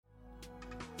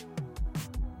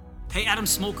Hey, Adam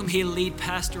Smallcombe here, lead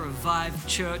pastor of Vive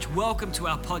Church. Welcome to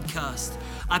our podcast.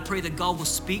 I pray that God will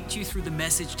speak to you through the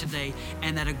message today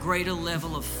and that a greater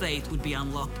level of faith would be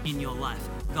unlocked in your life.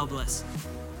 God bless.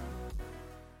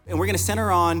 And we're going to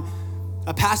center on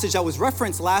a passage that was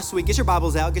referenced last week. Get your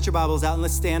Bibles out, and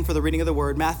let's stand for the reading of the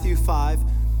word. Matthew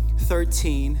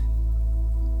 5:13.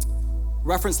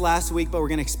 Referenced last week, but we're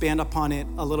going to expand upon it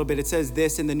a little bit. It says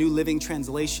this in the New Living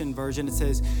Translation version. It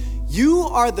says, "You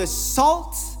are the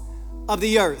salt of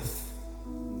the earth.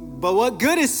 But what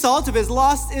good is salt if it's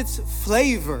lost its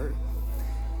flavor?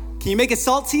 Can you make it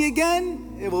salty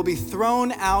again? It will be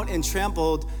thrown out and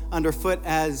trampled underfoot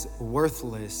as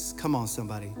worthless." Come on,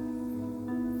 somebody.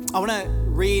 I want to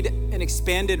read an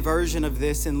expanded version of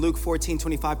this in Luke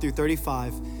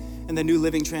 14:25-35 in the New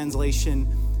Living Translation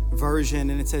version.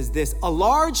 And it says this: "A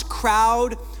large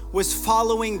crowd was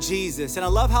following Jesus." And I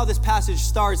love how this passage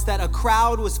starts, that a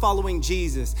crowd was following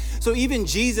Jesus. So even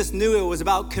Jesus knew it was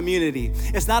about community.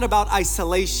 It's not about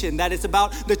isolation, that it's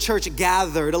about the church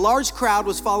gathered. A large crowd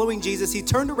was following Jesus. He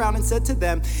turned around and said to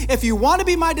them, "If you want to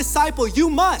be my disciple, you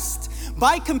must,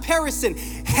 by comparison,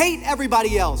 hate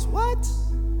everybody else." What?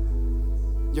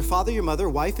 Your father, your mother,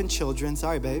 wife and children,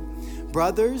 sorry babe,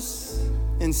 brothers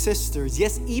and sisters,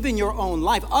 yes, even your own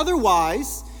life.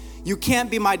 Otherwise, you can't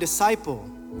be my disciple.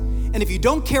 And if you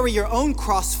don't carry your own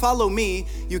cross, follow me,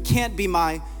 you can't be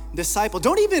my disciple.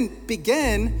 Don't even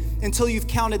begin until you've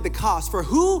counted the cost. For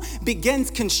who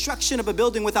begins construction of a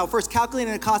building without first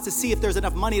calculating the cost to see if there's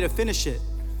enough money to finish it?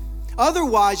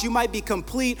 Otherwise, you might be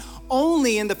complete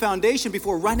only in the foundation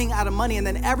before running out of money, and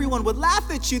then everyone would laugh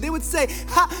at you. They would say,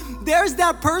 "Ha, there's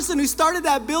that person who started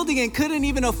that building and couldn't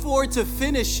even afford to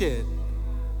finish it."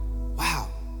 Wow.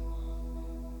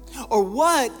 Or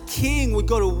what king would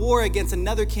go to war against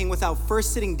another king without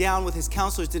first sitting down with his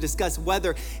counselors to discuss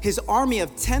whether his army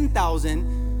of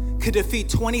 10,000 could defeat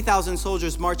 20,000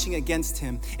 soldiers marching against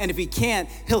him? And if he can't,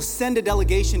 he'll send a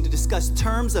delegation to discuss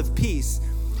terms of peace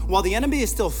while the enemy is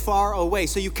still far away.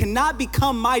 So you cannot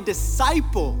become my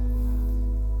disciple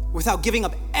without giving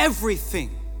up everything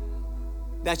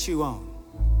that you own.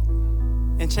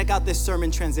 And check out this sermon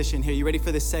transition here. You ready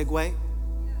for this segue?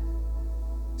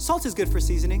 Salt is good for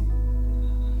seasoning.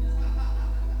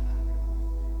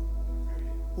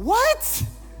 What?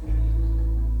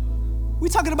 We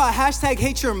talking about hashtag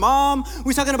hate your mom.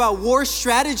 We talking about war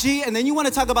strategy. And then you want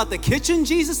to talk about the kitchen,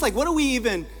 Jesus? Like, what are we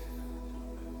even?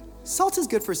 Salt is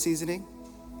good for seasoning.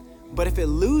 But if it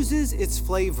loses its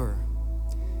flavor,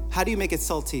 how do you make it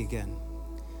salty again?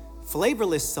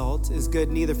 Flavorless salt is good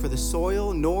neither for the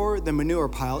soil nor the manure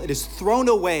pile. It is thrown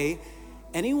away.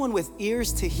 Anyone with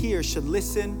ears to hear should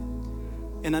listen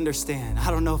and understand.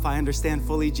 I don't know if I understand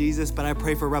fully, Jesus, but I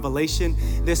pray for revelation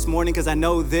this morning because I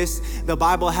know this, the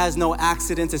Bible has no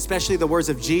accidents, especially the words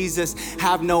of Jesus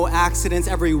have no accidents.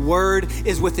 Every word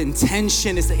is with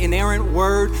intention. It's the inerrant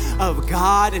word of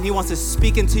God, and he wants to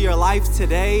speak into your life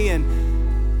today. And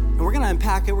we're going to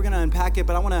unpack it,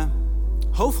 but I want to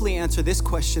hopefully answer this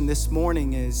question this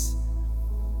morning is,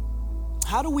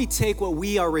 how do we take what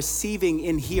we are receiving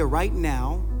in here right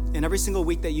now, and every single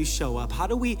week that you show up, how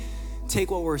do we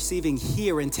take what we're receiving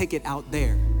here and take it out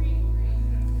there?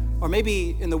 Or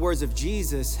maybe in the words of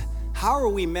Jesus, how are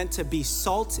we meant to be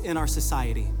salt in our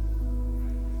society?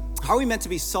 How are we meant to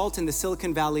be salt in the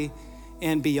Silicon Valley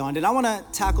and beyond? And I want to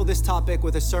tackle this topic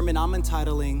with a sermon I'm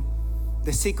entitling,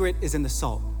 "The Secret is in the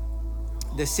Salt."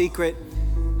 The secret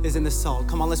is in the salt.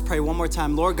 Come on, let's pray one more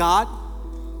time. Lord God,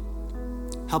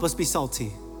 help us be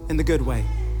salty in the good way.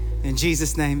 In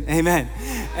Jesus' name, amen.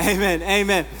 Amen,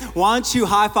 amen. Why don't you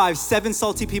high five 7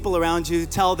 salty people around you.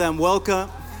 Tell them welcome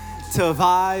to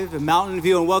Vive and Mountain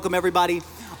View, and welcome everybody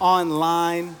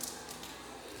online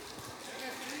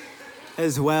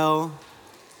as well.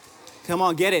 Come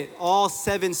on, get it. All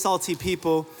 7 salty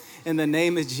people in the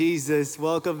name of Jesus.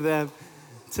 Welcome them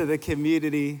to the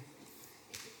community.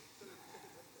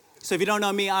 So if you don't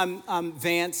know me, I'm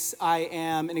Vance. I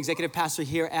am an executive pastor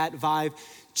here at Vive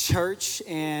Church,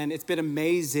 and it's been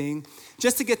amazing.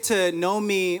 Just to get to know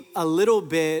me a little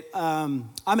bit, I'm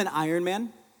an Ironman.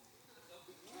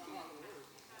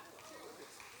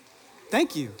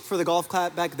 Thank you for the golf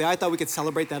clap back there. I thought we could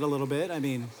celebrate that a little bit. I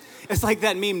mean, it's like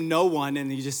that meme, no one,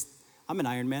 and I'm an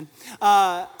Ironman.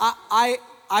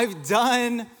 I've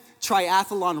done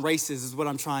triathlon races is what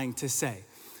I'm trying to say.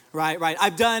 Right.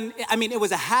 It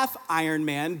was a half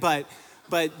Ironman,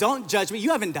 but don't judge me.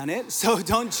 You haven't done it, so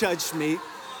don't judge me.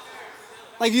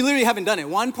 Like, you literally haven't done it.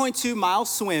 1.2 mile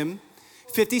swim,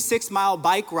 56-mile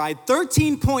bike ride,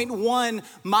 13.1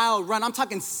 mile run. I'm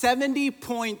talking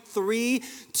 70.3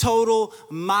 total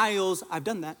miles. I've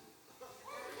done that.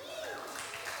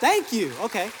 Thank you.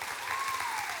 Okay.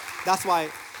 That's why.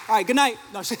 All right, good night.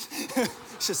 No, it's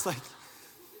just like,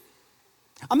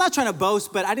 I'm not trying to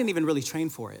boast, but I didn't even really train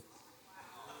for it.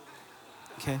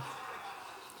 Okay?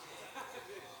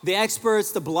 The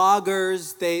experts, the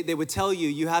bloggers, they would tell you,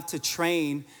 you have to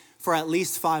train for at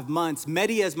least 5 months.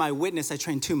 Mehdi, as my witness, I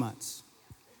trained 2 months.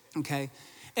 Okay?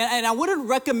 And I wouldn't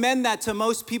recommend that to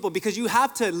most people because you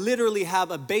have to literally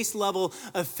have a base level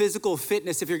of physical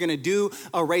fitness if you're gonna do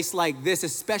a race like this,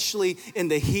 especially in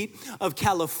the heat of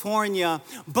California.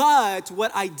 But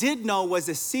what I did know was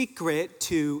a secret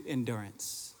to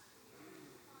endurance.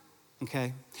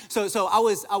 Okay? So I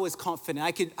was confident.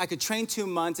 I could train 2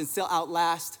 months and still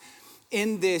outlast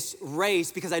in this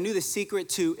race because I knew the secret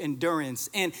to endurance.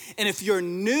 And if you're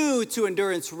new to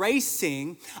endurance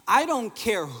racing, I don't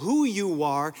care who you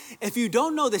are. If you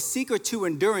don't know the secret to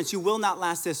endurance, you will not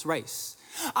last this race.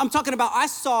 I'm talking about, I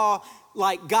saw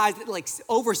like guys like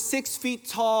over 6 feet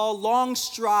tall, long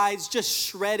strides, just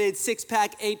shredded,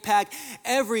 6-pack, 8-pack,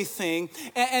 everything.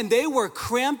 And they were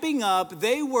cramping up.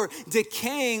 They were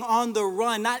decaying on the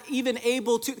run, not even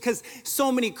able to, because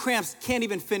so many cramps, can't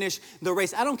even finish the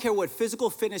race. I don't care what physical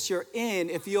fitness you're in.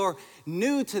 If you're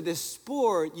new to this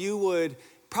sport, you would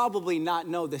probably not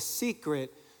know the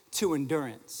secret to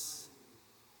endurance.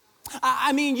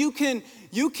 I mean, you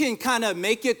can kind of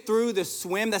make it through the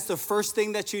swim. That's the first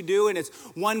thing that you do, and it's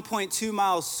 1.2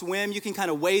 mile swim. You can kind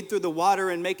of wade through the water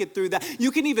and make it through that.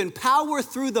 You can even power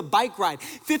through the bike ride,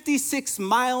 56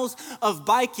 miles of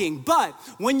biking. But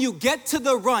when you get to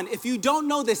the run, if you don't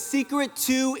know the secret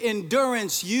to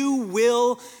endurance, you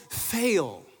will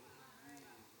fail.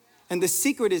 And the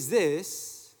secret is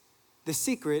this: the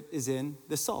secret is in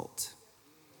the salt.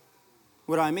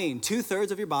 What do I mean?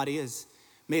 2/3 of your body is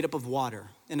made up of water.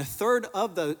 And 1/3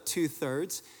 of the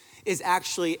 2/3 is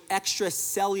actually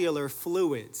extracellular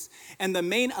fluids. And the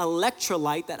main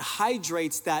electrolyte that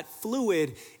hydrates that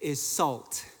fluid is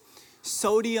salt,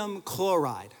 sodium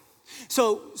chloride.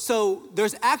 So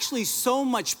there's actually so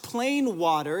much plain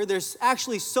water, there's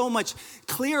actually so much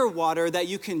clear water that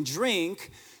you can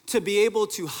drink to be able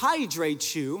to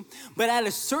hydrate you, but at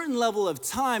a certain level of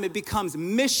time, it becomes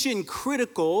mission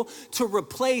critical to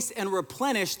replace and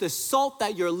replenish the salt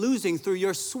that you're losing through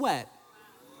your sweat.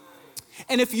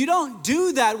 And if you don't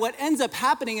do that, what ends up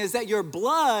happening is that your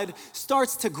blood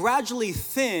starts to gradually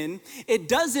thin. It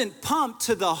doesn't pump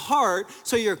to the heart,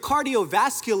 so your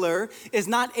cardiovascular is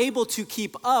not able to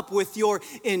keep up with your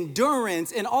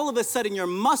endurance. And all of a sudden, your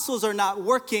muscles are not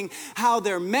working how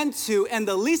they're meant to. And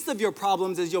the least of your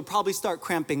problems is you'll probably start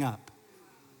cramping up.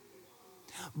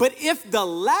 But if the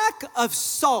lack of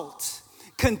salt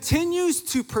continues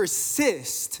to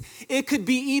persist, it could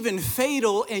be even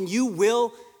fatal and you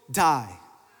will die.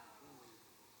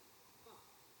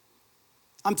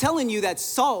 I'm telling you that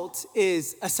salt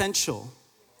is essential.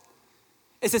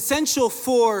 It's essential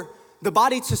for the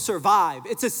body to survive.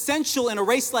 It's essential in a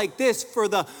race like this for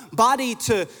the body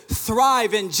to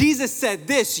thrive. And Jesus said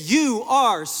this: you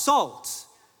are salt.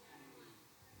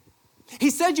 He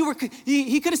said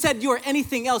he could have said you were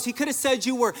anything else. He could have said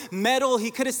you were metal. He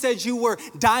could have said you were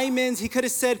diamonds. He could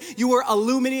have said you were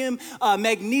aluminum,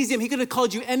 magnesium. He could have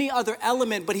called you any other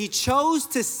element, but he chose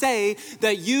to say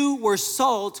that you were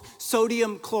salt,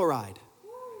 sodium chloride.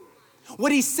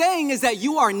 What he's saying is that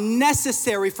you are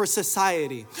necessary for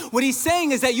society. What he's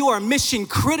saying is that you are mission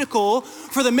critical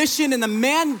for the mission and the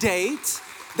mandate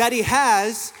that he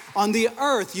has on the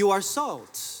earth. You are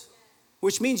salt,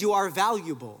 which means you are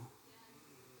valuable.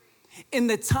 In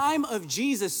the time of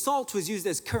Jesus, salt was used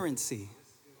as currency.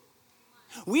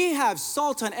 We have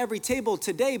salt on every table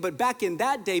today, but back in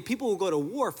that day, people would go to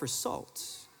war for salt.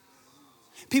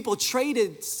 People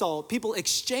traded salt. People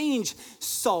exchanged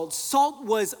salt. Salt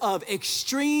was of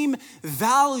extreme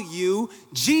value.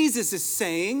 Jesus is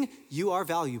saying, you are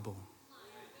valuable.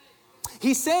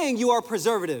 He's saying you are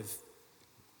preservative.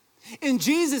 In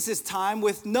Jesus' time,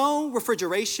 with no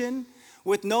refrigeration,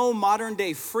 with no modern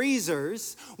day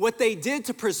freezers, what they did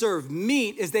to preserve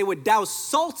meat is they would douse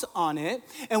salt on it.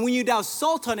 And when you douse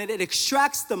salt on it, it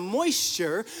extracts the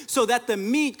moisture so that the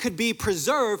meat could be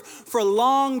preserved for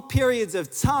long periods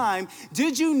of time.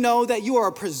 Did you know that you are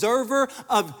a preserver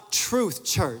of truth,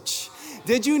 church?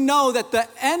 Did you know that the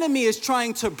enemy is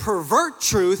trying to pervert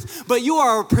truth, but you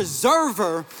are a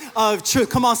preserver of truth?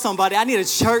 Come on, somebody. I need a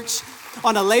church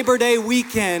on a Labor Day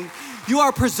weekend. You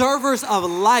are preservers of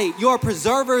light. You are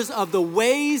preservers of the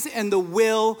ways and the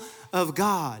will of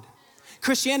God.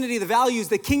 Christianity, the values,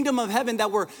 the kingdom of heaven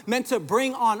that we're meant to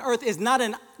bring on earth is not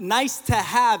a nice to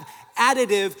have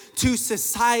additive to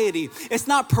society. It's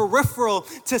not peripheral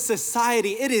to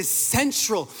society. It is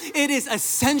central. It is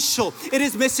essential. It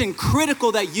is mission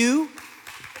critical that you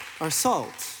are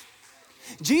salt.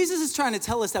 Jesus is trying to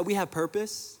tell us that we have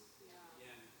purpose,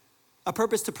 a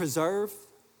purpose to preserve,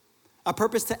 a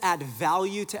purpose to add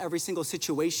value to every single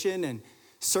situation and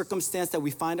circumstance that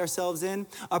we find ourselves in,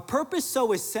 a purpose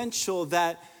so essential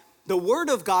that the Word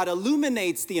of God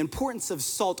illuminates the importance of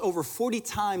salt over 40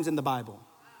 times in the Bible.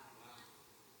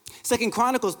 2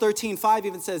 Chronicles 13:5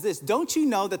 even says this, don't you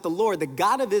know that the Lord, the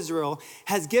God of Israel,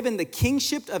 has given the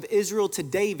kingship of Israel to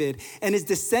David and his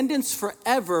descendants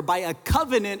forever by a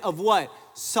covenant of what?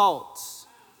 Salt.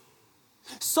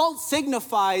 Salt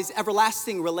signifies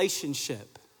everlasting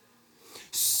relationship.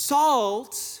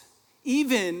 Salt,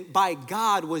 even by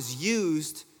God, was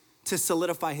used to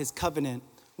solidify his covenant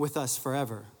with us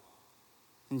forever.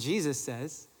 And Jesus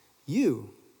says,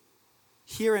 you,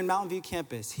 here in Mountain View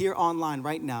campus, here online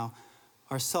right now,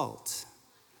 are salt.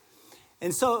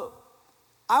 And so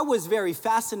I was very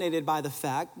fascinated by the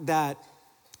fact that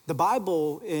the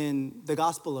Bible in the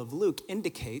Gospel of Luke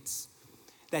indicates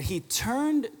that he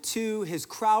turned to his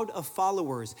crowd of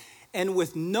followers and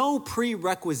with no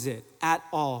prerequisite at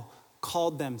all,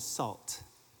 called them salt.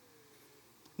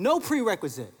 No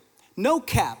prerequisite, no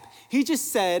cap. He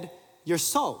just said, you're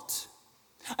salt.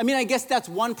 I mean, I guess that's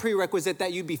one prerequisite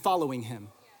that you'd be following him.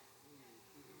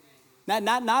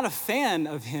 Not a fan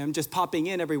of him just popping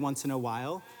in every once in a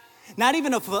while. Not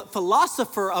even a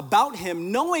philosopher about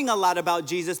him, knowing a lot about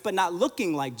Jesus, but not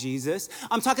looking like Jesus.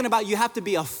 I'm talking about you have to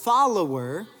be a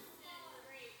follower.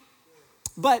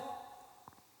 But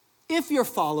if you're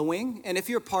following, and if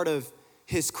you're part of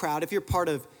his crowd, if you're part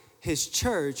of his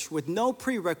church, with no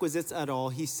prerequisites at all,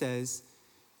 he says,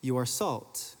 you are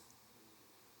salt.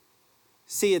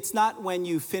 See, it's not when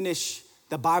you finish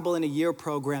the Bible in a year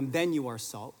program, then you are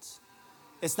salt.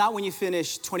 It's not when you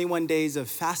finish 21 days of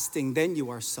fasting, then you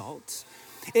are salt.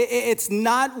 It's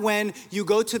not when you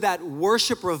go to that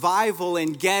worship revival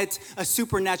and get a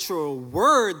supernatural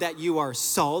word that you are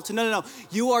salt. No.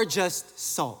 You are just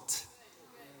salt.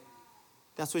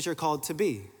 That's what you're called to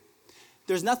be.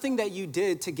 There's nothing that you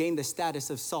did to gain the status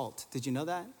of salt. Did you know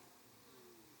that?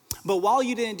 But while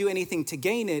you didn't do anything to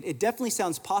gain it, it definitely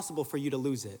sounds possible for you to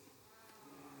lose it.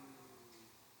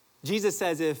 Jesus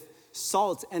says if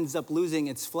salt ends up losing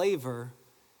its flavor,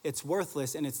 it's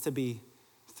worthless and it's to be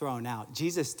thrown out.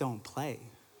 Jesus don't play.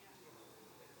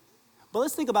 But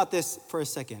let's think about this for a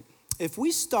second. If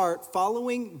we start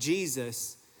following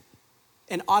Jesus,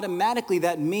 and automatically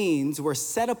that means we're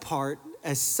set apart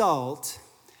as salt,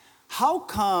 how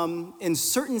come in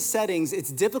certain settings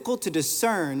it's difficult to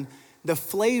discern the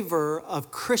flavor of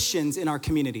Christians in our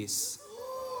communities?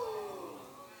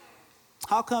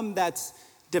 How come that's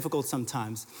difficult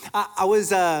sometimes? I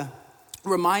was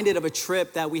reminded of a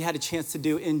trip that we had a chance to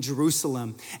do in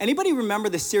Jerusalem. Anybody remember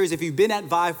the series, if you've been at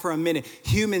Vive for a minute,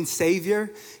 Human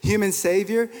Savior? Human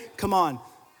Savior? Come on,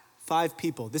 5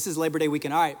 people. This is Labor Day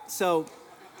weekend. All right, so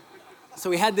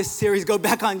we had this series, go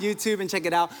back on YouTube and check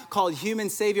it out, called Human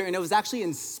Savior, and it was actually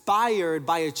inspired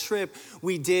by a trip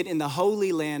we did in the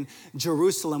Holy Land,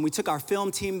 Jerusalem. We took our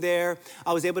film team there.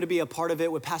 I was able to be a part of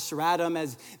it with Pastor Adam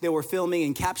as they were filming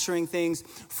and capturing things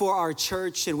for our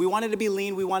church, and we wanted to be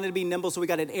lean, we wanted to be nimble, so we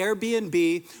got an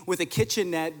Airbnb with a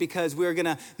kitchenette because we were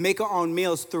gonna make our own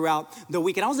meals throughout the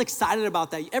week, and I was excited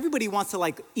about that. Everybody wants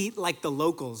to eat like the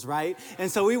locals, right? And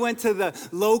so we went to the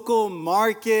local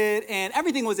market, and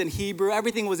everything was in Hebrew,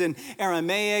 everything was in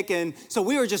Aramaic, and so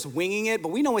we were just winging it, but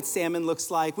we know what salmon looks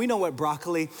like. We know what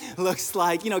broccoli looks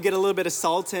like. Get a little bit of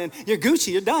salt and you're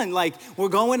Gucci, you're done. We're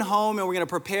going home and we're gonna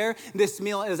prepare this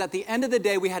meal. It was at the end of the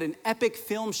day, we had an epic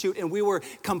film shoot and we were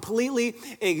completely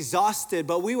exhausted,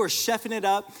 but we were chefing it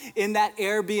up in that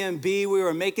Airbnb. We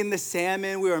were making the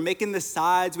salmon, we were making the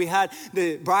sides, we had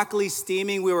the broccoli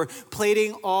steaming, we were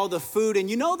plating all the food. And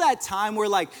you know that time where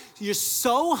you're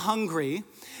so hungry,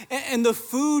 and the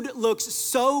food looks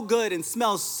so good and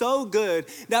smells so good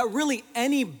that really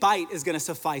any bite is gonna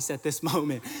suffice at this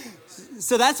moment.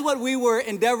 So that's what we were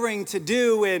endeavoring to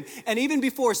do. And even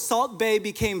before Salt Bae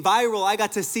became viral, I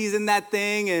got to season that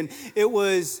thing and it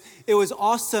was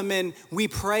awesome. And we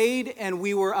prayed and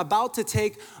we were about to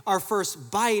take our first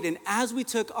bite. And as we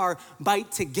took our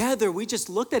bite together, we just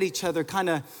looked at each other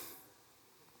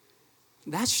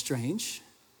that's strange.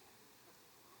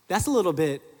 That's a little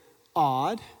bit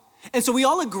odd. And so we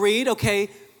all agreed, okay,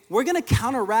 we're gonna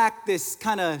counteract this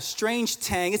kind of strange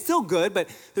tang. It's still good, but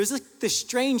there's this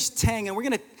strange tang, and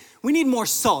we need more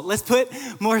salt. Let's put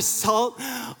more salt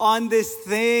on this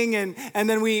thing. And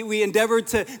then we endeavored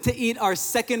to eat our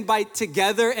second bite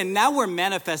together, and now we're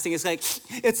manifesting.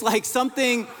 It's like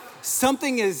something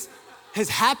is has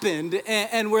happened,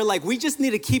 and we're like, we just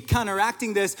need to keep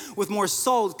counteracting this with more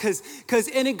salt,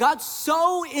 and it got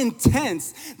so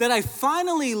intense that I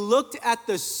finally looked at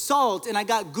the salt and I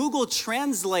got Google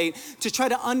Translate to try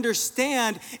to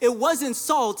understand. It wasn't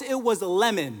salt, it was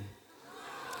lemon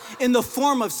in the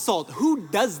form of salt. Who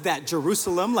does that,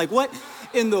 Jerusalem? Like, what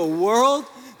in the world?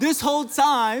 This whole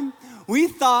time, we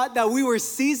thought that we were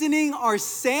seasoning our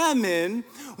salmon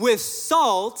with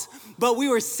salt, but we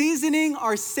were seasoning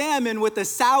our salmon with a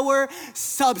sour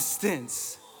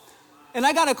substance. And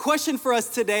I got a question for us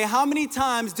today. How many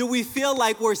times do we feel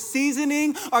like we're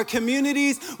seasoning our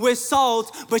communities with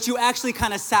salt, but you actually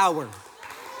kind of sour?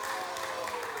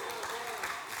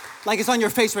 Like it's on your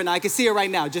face right now. I can see it right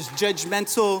now. Just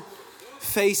judgmental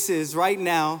faces right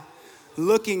now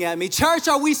looking at me. Church,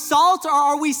 are we salt or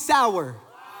are we sour?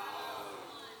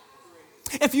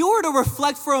 If you were to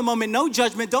reflect for a moment, no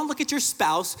judgment, don't look at your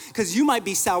spouse because you might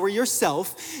be sour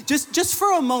yourself. Just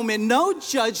for a moment, no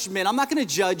judgment. I'm not going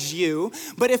to judge you.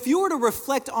 But if you were to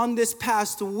reflect on this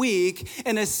past week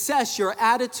and assess your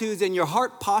attitudes and your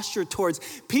heart posture towards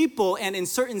people and in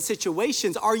certain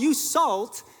situations, are you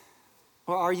salt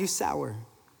or are you sour?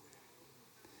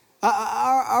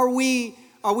 Are we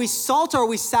salt or are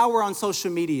we sour on social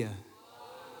media?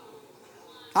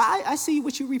 I see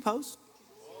what you repost.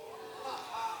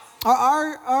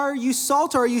 Are you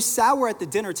salt or are you sour at the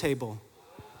dinner table?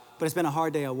 But it's been a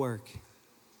hard day at work.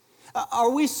 Are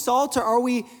we salt or are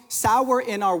we sour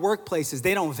in our workplaces?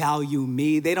 They don't value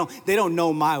me. They don't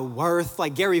know my worth.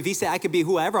 Like Gary Vee said, I could be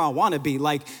whoever I want to be.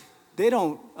 Like, they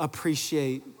don't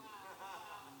appreciate.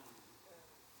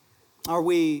 Are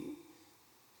we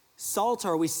salt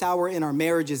or are we sour in our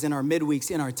marriages, in our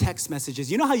midweeks, in our text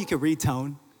messages? You know how you can read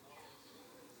tone?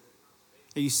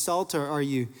 Are you salt or are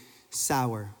you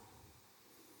sour?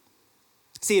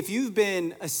 See, if you've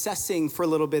been assessing for a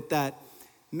little bit that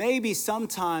maybe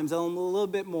sometimes I'm a little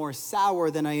bit more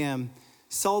sour than I am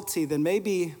salty, then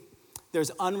maybe there's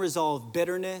unresolved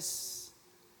bitterness,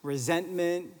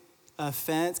 resentment,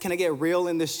 offense. Can I get real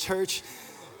in this church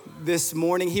this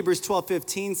morning? Hebrews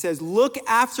 12:15 says, look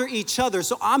after each other.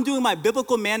 So I'm doing my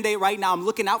biblical mandate right now. I'm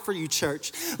looking out for you,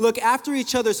 church. Look after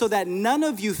each other so that none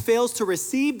of you fails to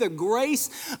receive the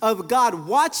grace of God.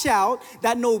 Watch out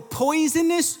that no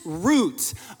poisonous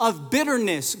root of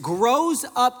bitterness grows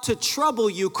up to trouble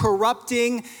you,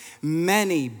 corrupting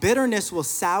many. Bitterness will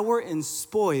sour and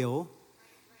spoil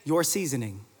your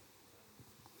seasoning.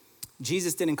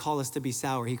 Jesus didn't call us to be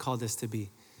sour. He called us to be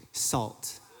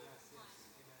salt.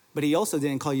 But he also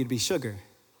didn't call you to be sugar.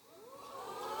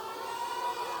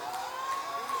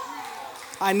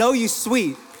 I know you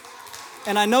sweet,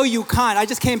 and I know you kind. I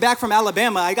just came back from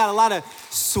Alabama. I got a lot of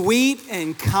sweet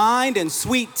and kind and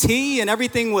sweet tea, and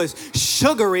everything was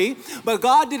sugary, but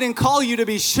God didn't call you to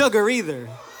be sugar either.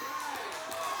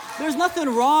 There's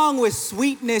nothing wrong with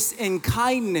sweetness and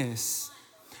kindness.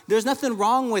 There's nothing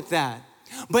wrong with that.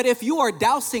 But if you are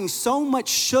dousing so much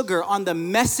sugar on the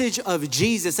message of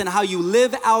Jesus and how you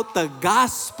live out the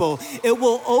gospel, it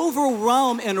will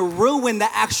overwhelm and ruin the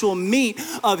actual meat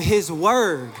of his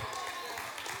word.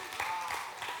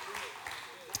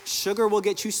 Sugar will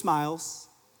get you smiles.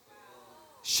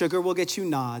 Sugar will get you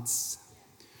nods.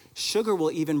 Sugar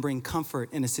will even bring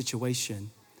comfort in a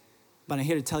situation. But I'm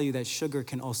here to tell you that sugar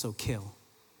can also kill.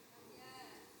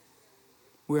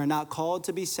 We are not called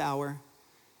to be sour.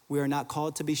 We are not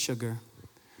called to be sugar.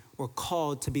 We're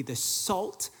called to be the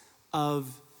salt of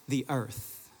the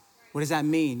earth. What does that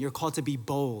mean? You're called to be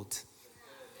bold.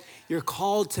 You're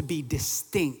called to be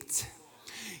distinct.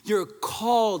 You're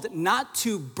called not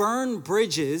to burn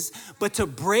bridges, but to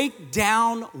break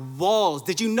down walls.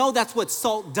 Did you know that's what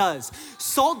salt does?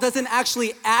 Salt doesn't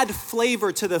actually add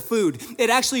flavor to the food.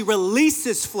 It actually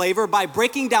releases flavor by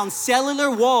breaking down cellular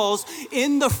walls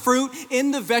in the fruit, in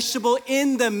the vegetable,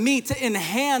 in the meat to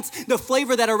enhance the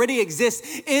flavor that already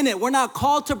exists in it. We're not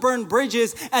called to burn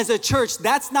bridges as a church.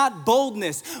 That's not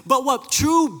boldness. But what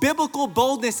true biblical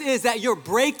boldness is that you're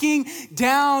breaking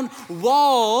down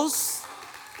walls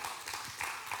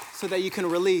so that you can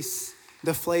release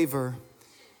the flavor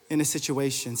in a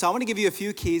situation. So I want to give you a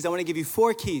few keys. I want to give you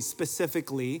 4 keys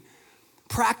specifically,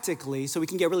 practically, so we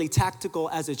can get really tactical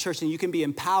as a church and you can be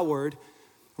empowered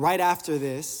right after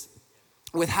this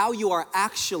with how you are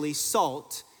actually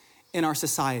salt in our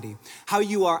society, how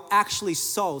you are actually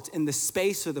salt in the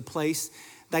space or the place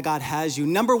that God has you.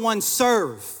 Number 1,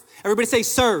 serve. Everybody say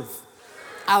serve.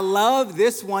 I love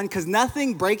this one because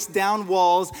nothing breaks down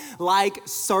walls like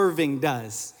serving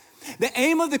does. The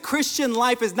aim of the Christian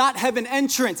life is not heaven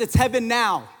entrance, it's heaven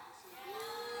now.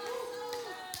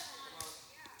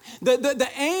 The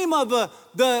aim of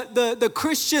the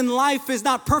Christian life is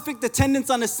not perfect attendance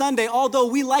on a Sunday, although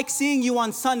we like seeing you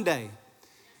on Sunday.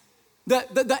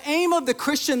 The aim of the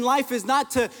Christian life is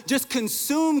not to just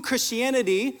consume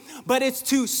Christianity, but it's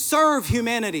to serve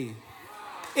humanity.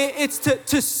 It's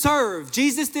to serve.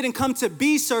 Jesus didn't come to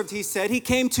be served, he said. He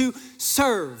came to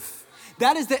serve.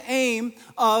 That is the aim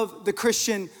of the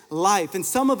Christian life. And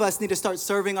some of us need to start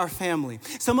serving our family.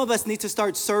 Some of us need to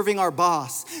start serving our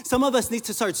boss. Some of us need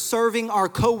to start serving our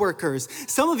coworkers.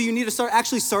 Some of you need to start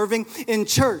actually serving in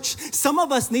church. Some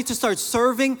of us need to start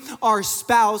serving our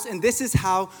spouse. And this is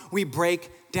how we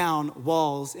break down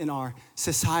walls in our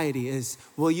society is,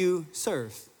 will you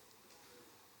serve?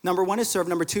 Number one is serve.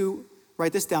 Number two,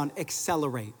 write this down,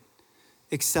 accelerate.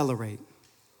 Accelerate.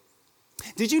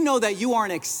 Did you know that you are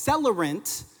an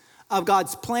accelerant of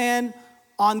God's plan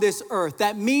on this earth?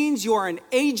 That means you are an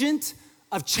agent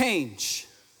of change.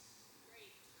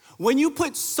 When you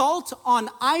put salt on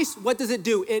ice, what does it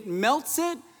do? It melts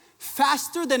it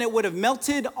faster than it would have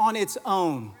melted on its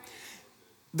own.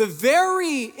 The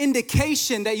very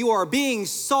indication that you are being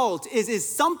salt is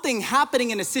something happening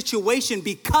in a situation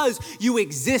because you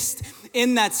exist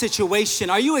in that situation.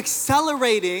 Are you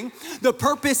accelerating the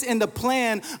purpose and the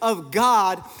plan of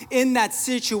God in that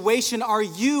situation? Are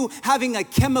you having a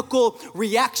chemical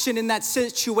reaction in that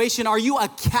situation? Are you a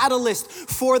catalyst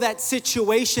for that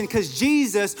situation? Because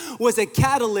Jesus was a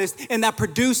catalyst and that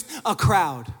produced a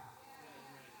crowd.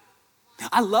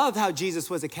 I love how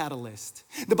Jesus was a catalyst.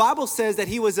 The Bible says that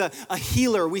he was a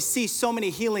healer. We see so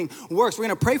many healing works. We're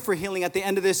going to pray for healing at the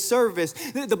end of this service.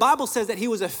 The Bible says that he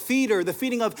was a feeder, the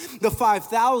feeding of the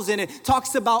 5,000. It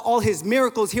talks about all his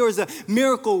miracles. He was a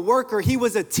miracle worker. He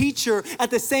was a teacher. At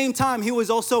the same time, he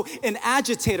was also an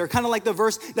agitator, kind of like the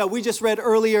verse that we just read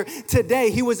earlier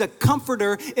today. He was a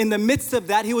comforter in the midst of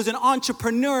that. He was an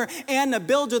entrepreneur and a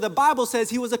builder. The Bible says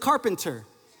he was a carpenter.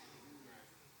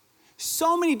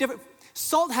 So many different...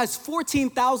 Salt has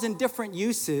 14,000 different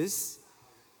uses.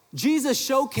 Jesus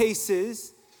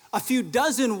showcases a few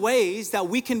dozen ways that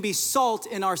we can be salt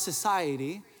in our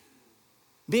society,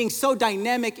 being so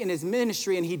dynamic in his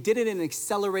ministry, and he did it in an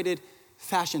accelerated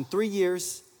fashion, 3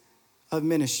 years of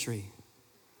ministry.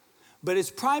 But his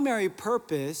primary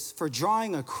purpose for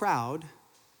drawing a crowd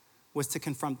was to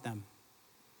confront them.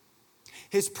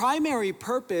 His primary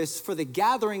purpose for the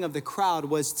gathering of the crowd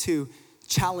was to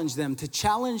challenge them, to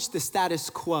challenge the status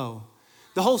quo.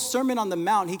 The whole Sermon on the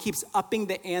Mount, he keeps upping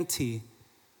the ante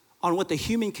on what the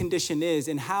human condition is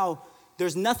and how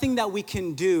there's nothing that we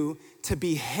can do to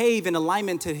behave in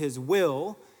alignment to his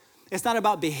will. It's not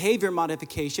about behavior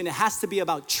modification. It has to be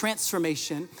about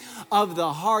transformation of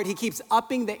the heart. He keeps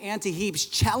upping the ante. He keeps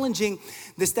challenging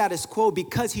the status quo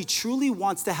because he truly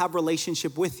wants to have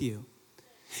relationship with you.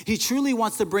 He truly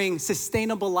wants to bring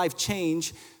sustainable life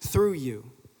change through you.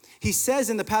 He says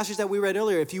in the passage that we read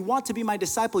earlier, if you want to be my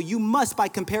disciple, you must, by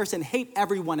comparison, hate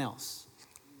everyone else.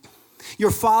 Your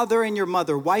father and your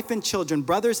mother, wife and children,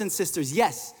 brothers and sisters,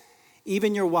 yes,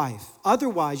 even your wife.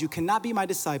 Otherwise, you cannot be my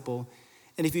disciple.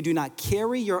 And if you do not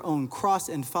carry your own cross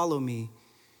and follow me,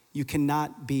 you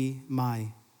cannot be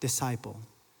my disciple.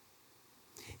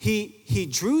 He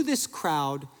drew this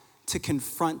crowd to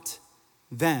confront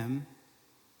them.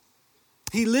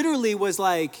 He literally was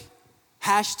like,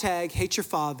 hashtag hate your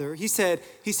father. He said,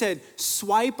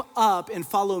 swipe up and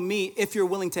follow me if you're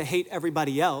willing to hate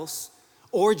everybody else,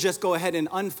 or just go ahead and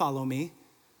unfollow me.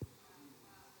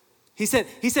 He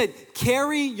said,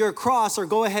 carry your cross or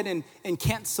go ahead and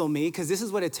cancel me, because this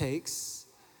is what it takes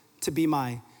to be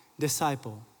my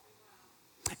disciple.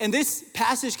 And this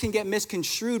passage can get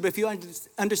misconstrued, but if you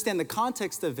understand the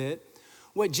context of it,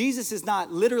 what Jesus is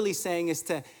not literally saying is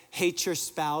to hate your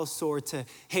spouse or to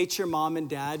hate your mom and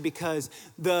dad, because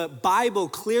the Bible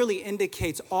clearly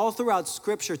indicates all throughout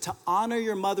Scripture to honor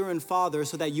your mother and father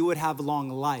so that you would have long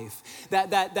life.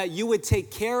 That you would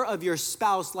take care of your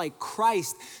spouse like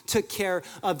Christ took care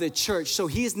of the church. So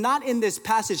he is not in this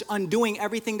passage undoing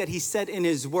everything that he said in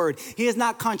his word. He is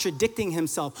not contradicting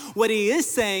himself. What he is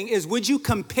saying is, would you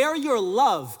compare your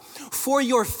love for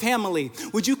your family?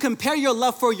 Would you compare your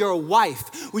love for your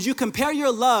wife? Would you compare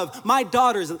your love, my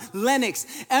daughters, Lennox,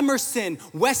 Emerson,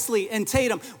 Wesley, and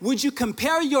Tatum? Would you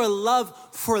compare your love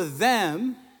for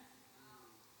them?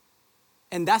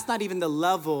 And that's not even the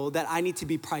level that I need to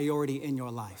be priority in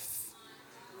your life.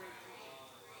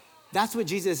 That's what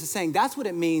Jesus is saying. That's what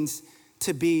it means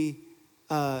to be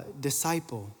a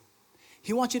disciple.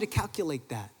 He wants you to calculate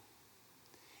that.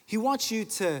 He wants you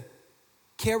to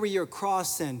carry your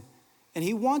cross and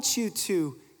he wants you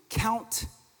to count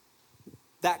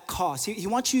that cost. He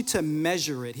wants you to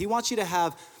measure it. He wants you to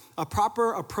have a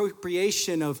proper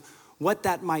appropriation of what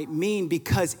that might mean,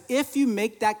 because if you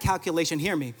make that calculation,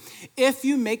 hear me, if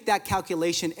you make that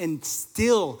calculation and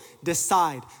still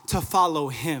decide to follow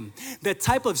him, the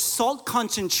type of salt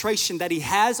concentration that he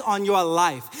has on your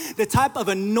life, the type of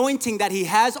anointing that he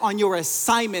has on your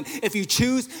assignment, if you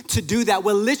choose to do that,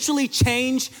 will literally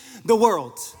change the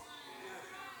world.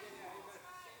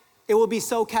 It will be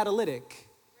so catalytic.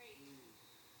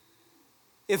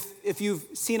 If you've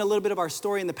seen a little bit of our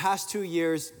story in the past 2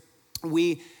 years,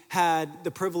 we had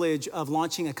the privilege of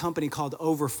launching a company called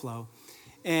Overflow.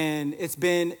 And it's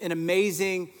been an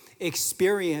amazing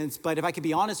experience. But if I could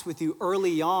be honest with you,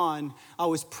 early on, I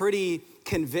was pretty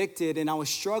convicted and I was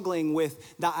struggling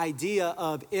with the idea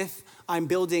of if I'm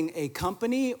building a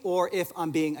company or if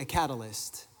I'm being a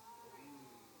catalyst.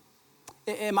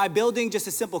 Am I building just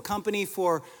a simple company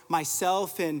for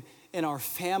myself and our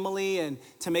family and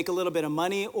to make a little bit of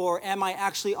money? Or am I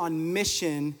actually on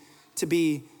mission to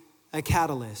be a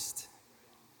catalyst?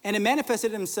 And it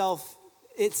manifested itself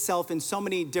in so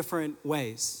many different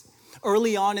ways.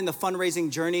 Early on in the fundraising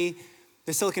journey,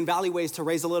 the Silicon Valley way is to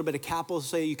raise a little bit of capital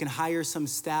so you can hire some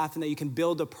staff and that you can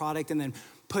build a product and then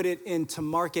put it into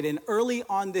market. And early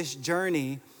on this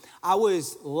journey, I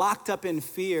was locked up in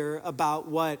fear about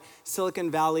what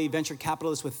Silicon Valley venture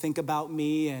capitalists would think about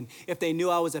me, and if they knew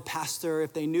I was a pastor,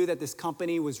 if they knew that this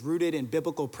company was rooted in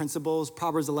biblical principles,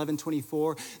 Proverbs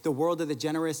 11:24, the world of the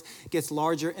generous gets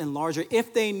larger and larger.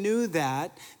 If they knew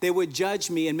that, they would judge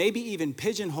me and maybe even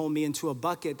pigeonhole me into a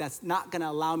bucket that's not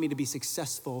gonna allow me to be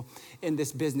successful in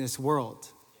this business world.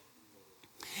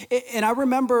 And I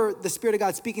remember the Spirit of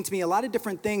God speaking to me a lot of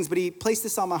different things, but he placed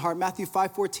this on my heart. Matthew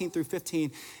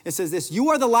 5:14-15, it says this: "You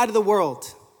are the light of the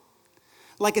world,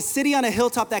 like a city on a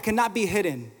hilltop that cannot be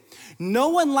hidden. No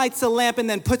one lights a lamp and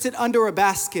then puts it under a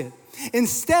basket.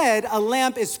 Instead, a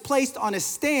lamp is placed on a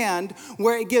stand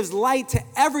where it gives light to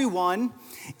everyone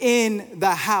in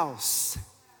the house."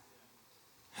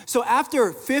 So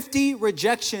after 50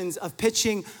 rejections of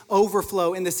pitching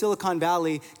Overflow in the Silicon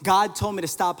Valley, God told me to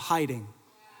stop hiding.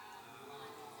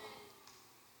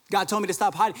 God told me to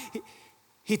stop hiding.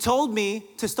 He told me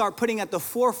to start putting at the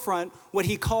forefront what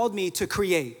he called me to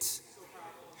create.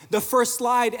 The first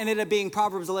slide ended up being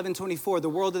Proverbs 11:24, the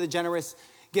world of the generous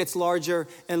gets larger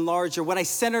and larger. What I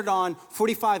centered on,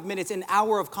 45 minutes, an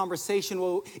hour of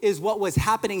conversation, is what was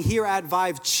happening here at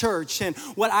Vive Church and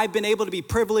what I've been able to be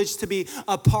privileged to be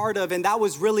a part of. And that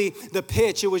was really the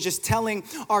pitch. It was just telling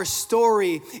our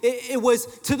story. It was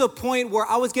to the point where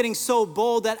I was getting so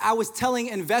bold that I was telling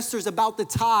investors about the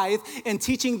tithe and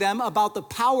teaching them about the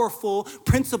powerful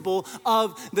principle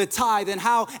of the tithe and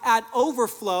how at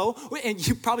Overflow, and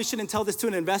you probably shouldn't tell this to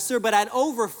an investor, but at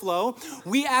Overflow,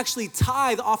 we actually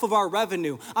tithe off of our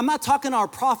revenue. I'm not talking our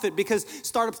profit because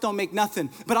startups don't make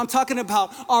nothing, but I'm talking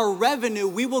about our revenue.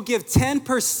 We will give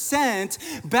 10%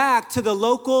 back to the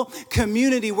local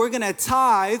community. We're gonna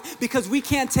tithe because we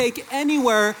can't take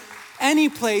anywhere, any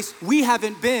place we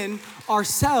haven't been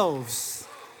ourselves.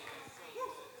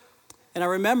 And I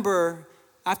remember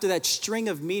after that string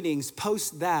of meetings,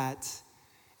 post that,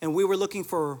 and we were looking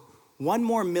for $1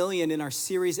 more million in our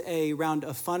Series A round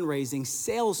of fundraising,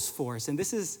 Salesforce, and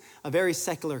this is a very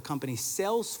secular company,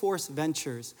 Salesforce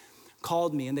Ventures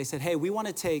called me and they said, "Hey, we want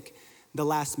to take the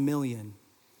last $1 million.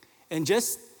 And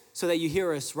just so that you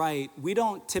hear us right, we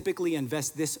don't typically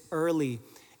invest this early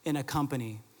in a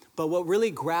company. But what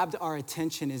really grabbed our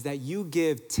attention is that you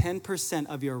give 10%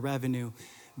 of your revenue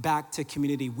back to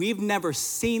community. We've never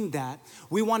seen that.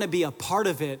 We want to be a part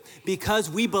of it because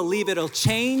we believe it'll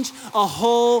change a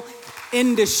whole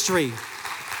industry."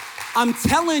 I'm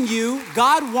telling you,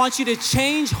 God wants you to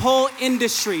change whole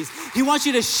industries. He wants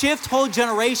you to shift whole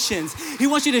generations. He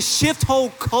wants you to shift whole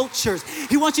cultures.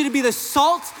 He wants you to be the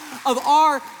salt of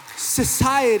our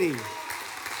society.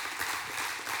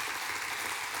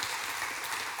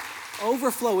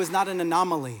 Overflow is not an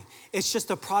anomaly. It's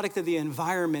just a product of the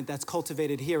environment that's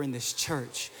cultivated here in this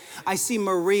church. I see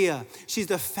Maria. She's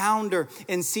the founder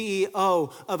and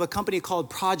CEO of a company called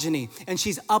Progeny, and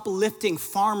she's uplifting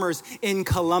farmers in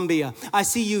Colombia. I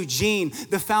see Eugene,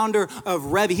 the founder of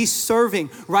Revy. He's serving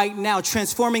right now,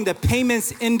 transforming the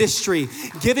payments industry,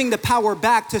 giving the power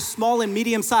back to small and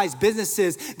medium-sized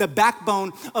businesses, the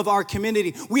backbone of our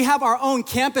community. We have our own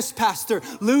campus pastor,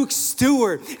 Luke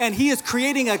Stewart, and he is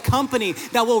creating a company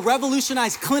that will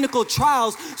revolutionize clinical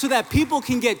trials so that people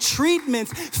can get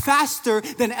treatments faster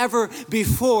than ever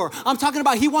before. I'm talking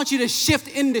about he wants you to shift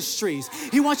industries.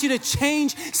 He wants you to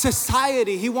change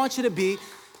society. He wants you to be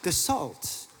the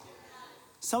salt.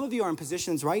 Some of you are in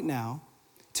positions right now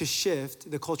to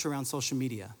shift the culture around social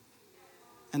media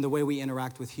and the way we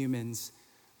interact with humans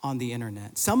on the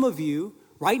internet. Some of you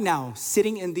right now,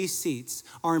 sitting in these seats,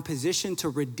 are in position to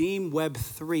redeem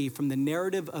Web3 from the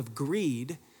narrative of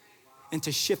greed and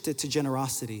to shift it to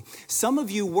generosity. Some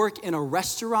of you work in a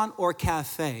restaurant or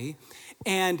cafe,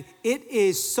 and it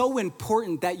is so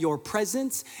important that your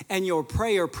presence and your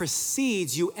prayer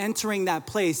precedes you entering that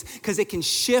place because it can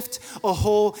shift a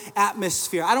whole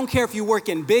atmosphere. I don't care if you work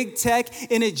in big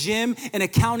tech, in a gym, an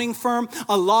accounting firm,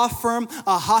 a law firm,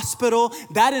 a hospital.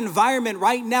 That environment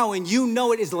right now, and you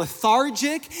know it, is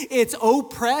lethargic, it's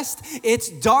oppressed, it's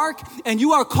dark, and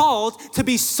you are called to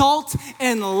be salt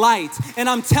and light. And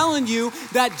I'm telling you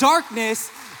that darkness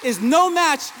is no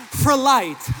match for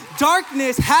light.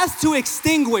 Darkness has to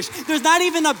extinguish. There's not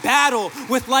even a battle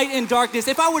with light and darkness.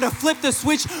 If I were to flip the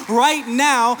switch right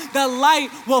now, the light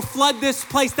will flood this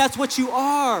place. That's what you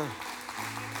are.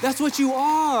 That's what you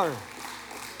are.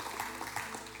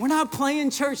 We're not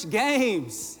playing church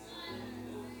games.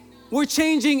 We're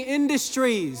changing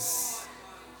industries.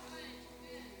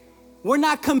 We're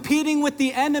not competing with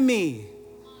the enemy.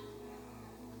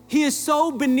 He is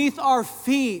so beneath our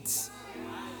feet.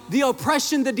 The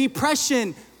oppression, the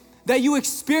depression that you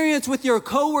experience with your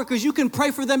coworkers, you can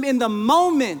pray for them in the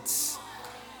moment.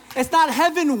 It's not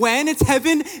heaven when, it's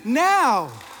heaven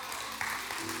now.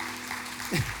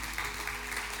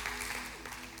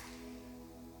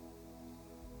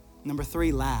 Number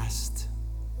 3, last.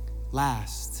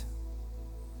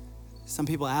 Some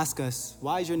people ask us,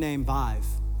 why is your name Vive?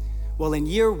 Well, in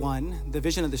year 1, the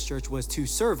vision of this church was to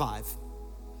survive.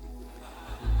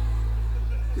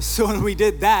 So when we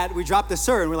did that, we dropped the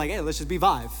sir and we're like, hey, let's just be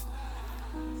Vive.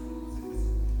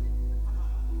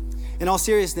 In all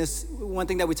seriousness, one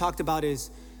thing that we talked about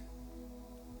is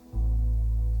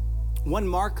one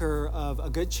marker of a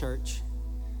good church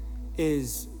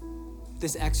is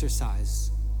this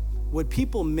exercise. Would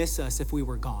people miss us if we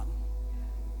were gone?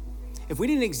 If we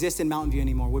didn't exist in Mountain View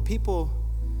anymore, would people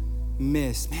I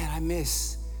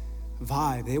miss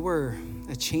Vive. They were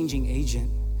a changing agent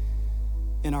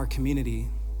in our community.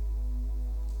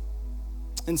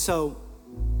 And so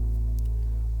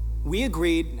we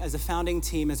agreed as a founding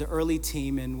team, as an early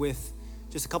team, and with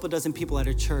just a couple dozen people at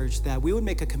our church, that we would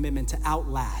make a commitment to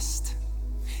outlast.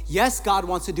 Yes, God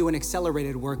wants to do an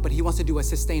accelerated work, but he wants to do a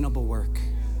sustainable work.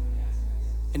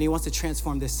 And he wants to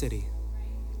transform this city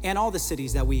and all the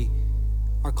cities that we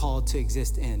are called to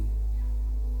exist in.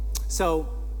 So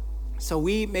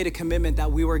we made a commitment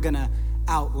that we were gonna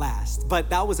outlast,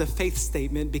 but that was a faith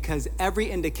statement because every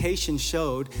indication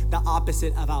showed the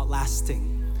opposite of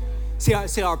outlasting.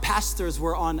 See, our pastors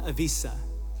were on a visa.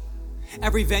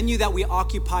 Every venue that we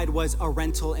occupied was a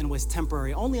rental and was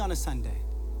temporary, only on a Sunday.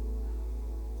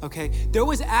 Okay, there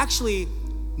was actually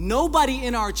nobody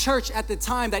in our church at the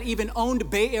time that even owned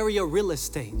Bay Area real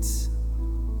estate.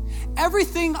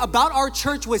 Everything about our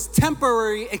church was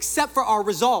temporary except for our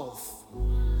resolve.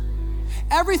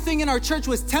 Everything in our church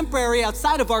was temporary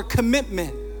outside of our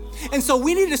commitment. And so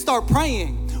we need to start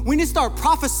praying. We need to start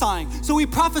prophesying. So we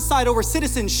prophesied over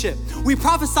citizenship. We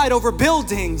prophesied over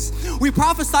buildings. We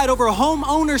prophesied over home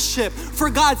ownership for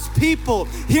God's people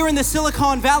here in the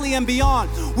Silicon Valley and beyond.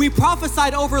 We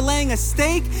prophesied over laying a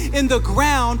stake in the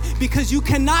ground because you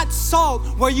cannot salt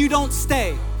where you don't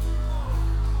stay.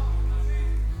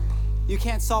 You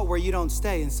can't salt where you don't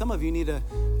stay. And some of you need to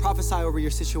prophesy over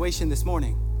your situation this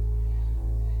morning.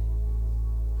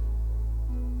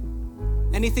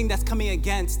 Anything that's coming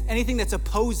against, anything that's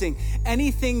opposing,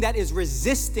 anything that is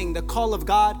resisting the call of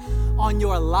God on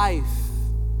your life,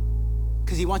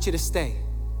 because he wants you to stay.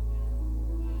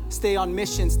 Stay on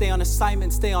mission, stay on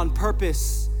assignment, stay on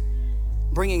purpose,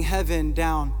 bringing heaven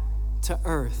down to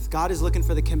earth. God is looking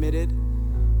for the committed.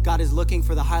 God is looking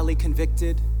for the highly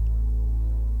convicted.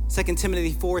 2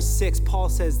 Timothy 4:6, Paul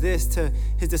says this to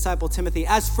his disciple Timothy,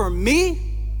 "As for me,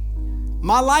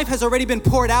 my life has already been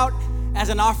poured out as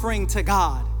an offering to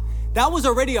God." That was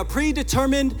already a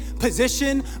predetermined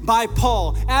position by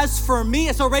Paul. As for me,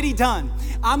 it's already done.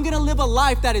 I'm gonna live a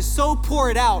life that is so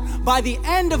poured out. By the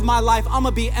end of my life, I'm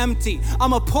gonna be empty.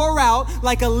 I'm gonna pour out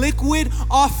like a liquid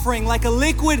offering, like a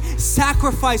liquid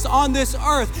sacrifice on this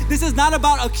earth. This is not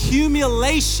about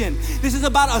accumulation. This is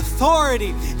about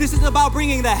authority. This is about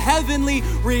bringing the heavenly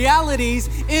realities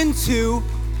into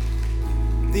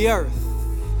the earth.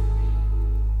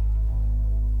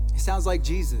 It sounds like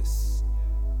Jesus.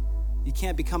 You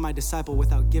can't become my disciple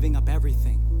without giving up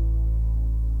everything.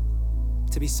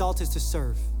 To be salt is to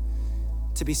serve.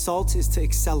 To be salt is to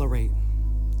accelerate.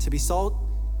 To be salt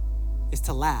is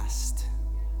to last.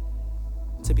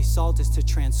 To be salt is to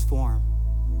transform.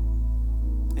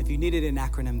 If you needed an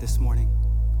acronym this morning,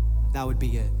 that would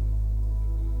be it.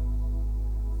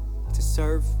 To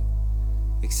serve,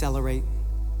 accelerate,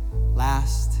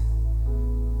 last,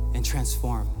 and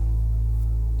transform.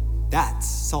 That's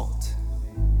salt.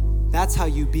 That's how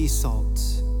you be salt.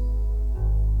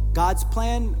 God's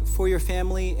plan for your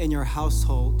family and your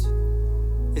household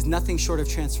is nothing short of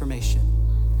transformation.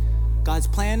 God's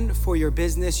plan for your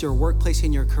business, your workplace,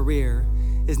 and your career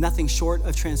is nothing short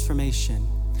of transformation.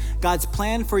 God's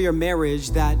plan for your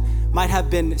marriage that might have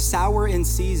been sour in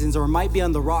seasons or might be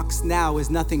on the rocks now is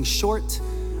nothing short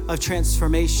of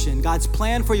transformation. God's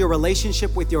plan for your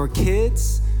relationship with your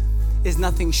kids is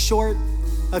nothing short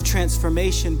of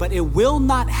transformation, but it will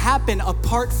not happen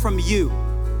apart from you.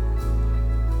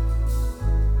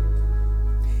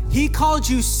 He called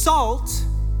you salt,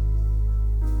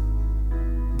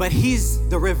 but he's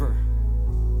the river.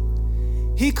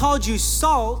 He called you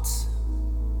salt,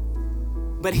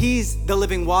 but he's the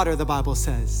living water, the Bible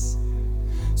says.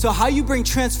 So how you bring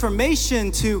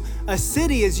transformation to a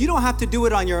city is you don't have to do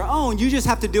it on your own. You just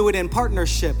have to do it in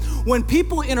partnership. When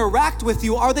people interact with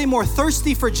you, are they more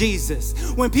thirsty for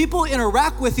Jesus? When people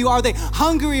interact with you, are they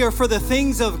hungrier for the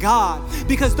things of God?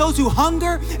 Because those who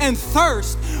hunger and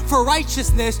thirst for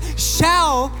righteousness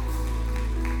shall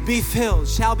be filled,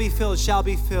 shall be filled, shall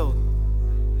be filled.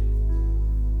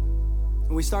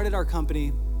 When we started our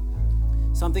company,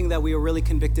 something that we were really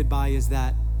convicted by is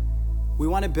that we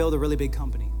want to build a really big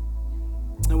company.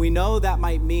 And we know that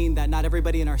might mean that not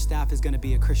everybody in our staff is going to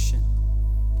be a Christian.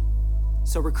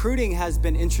 So recruiting has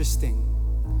been interesting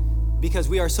because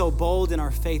we are so bold in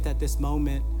our faith at this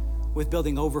moment with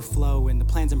building Overflow and the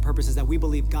plans and purposes that we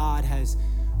believe God has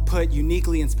put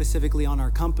uniquely and specifically on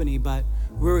our company. But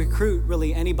we recruit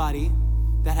really anybody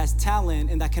that has talent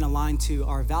and that can align to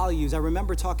our values. I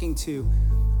remember talking to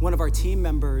one of our team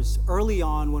members early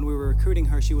on when we were recruiting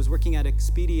her. She was working at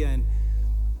Expedia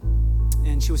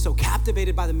and she was so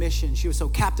captivated by the mission. She was so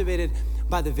captivated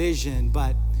by the vision,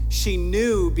 but she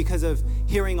knew because of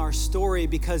hearing our story,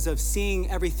 because of seeing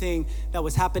everything that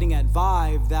was happening at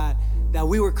Vive, that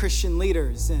we were Christian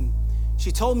leaders. And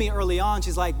she told me early on,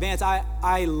 she's like, Vance,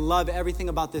 I love everything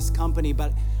about this company,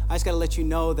 but I just gotta let you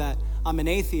know that I'm an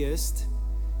atheist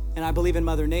and I believe in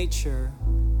Mother Nature,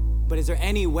 but is there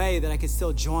any way that I could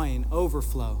still join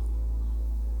Overflow?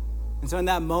 And so in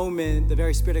that moment, the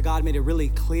very Spirit of God made it really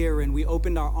clear, and we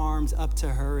opened our arms up to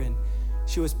her, and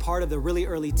she was part of the really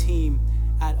early team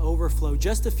at Overflow.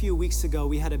 Just a few weeks ago,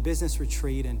 we had a business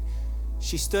retreat, and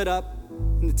she stood up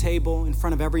in the table in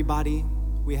front of everybody.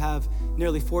 We have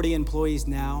nearly 40 employees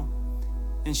now,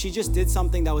 and she just did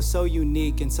something that was so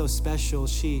unique and so special.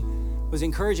 She was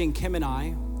encouraging Kim and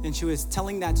I, and she was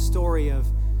telling that story of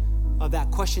that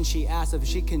question she asked if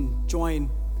she can join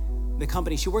the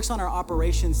company. She works on our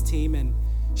operations team, and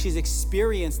she's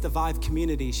experienced the Vive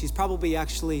community. She's probably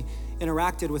actually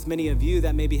interacted with many of you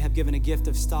that maybe have given a gift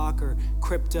of stock or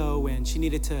crypto, and she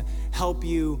needed to help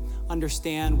you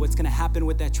understand what's gonna happen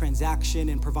with that transaction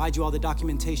and provide you all the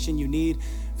documentation you need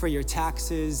for your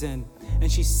taxes. And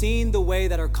she's seen the way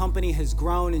that our company has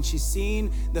grown, and she's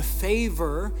seen the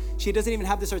favor. She doesn't even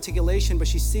have this articulation, but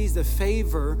she sees the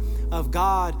favor of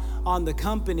God on the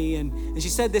company. And she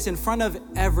said this in front of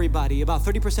everybody. About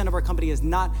 30% of our company is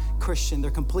not Christian.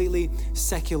 They're completely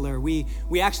secular. We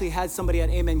actually had somebody at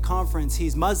Amen Conference.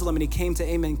 He's Muslim, and he came to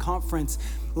Amen Conference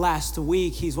last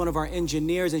week. He's one of our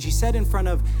engineers. And she said in front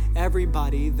of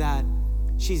everybody that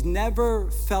she's never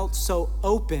felt so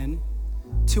open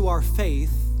to our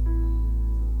faith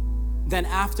than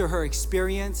after her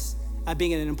experience at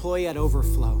being an employee at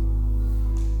Overflow.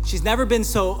 She's never been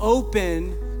so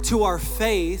open to our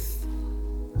faith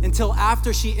until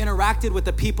after she interacted with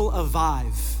the people of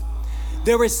Vive.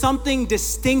 There is something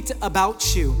distinct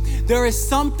about you. There is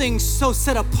something so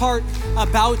set apart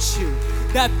about you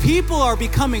that people are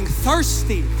becoming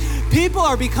thirsty. People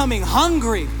are becoming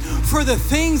hungry for the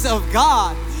things of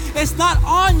God. It's not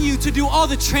on you to do all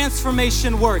the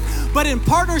transformation work, but in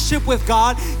partnership with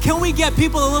God, can we get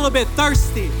people a little bit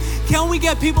thirsty? Can we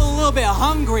get people a little bit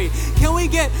hungry? Can we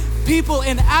get people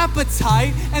in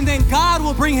appetite, and then God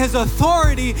will bring his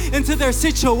authority into their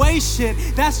situation?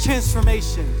 That's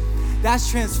transformation.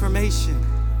 That's transformation.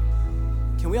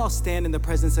 Can we all stand in the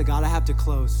presence of God? I have to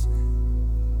close.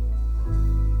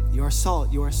 You are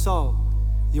salt, you are salt,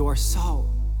 you are salt.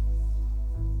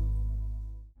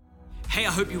 Hey, I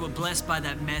hope you were blessed by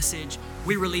that message.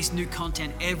 We release new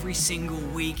content every single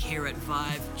week here at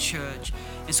Vive Church.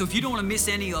 And so if you don't want to miss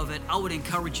any of it, I would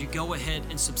encourage you, go ahead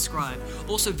and subscribe.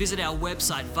 Also visit our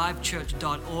website,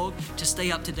 vivechurch.org, to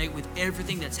stay up to date with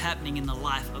everything that's happening in the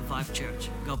life of Vive Church.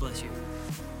 God bless you.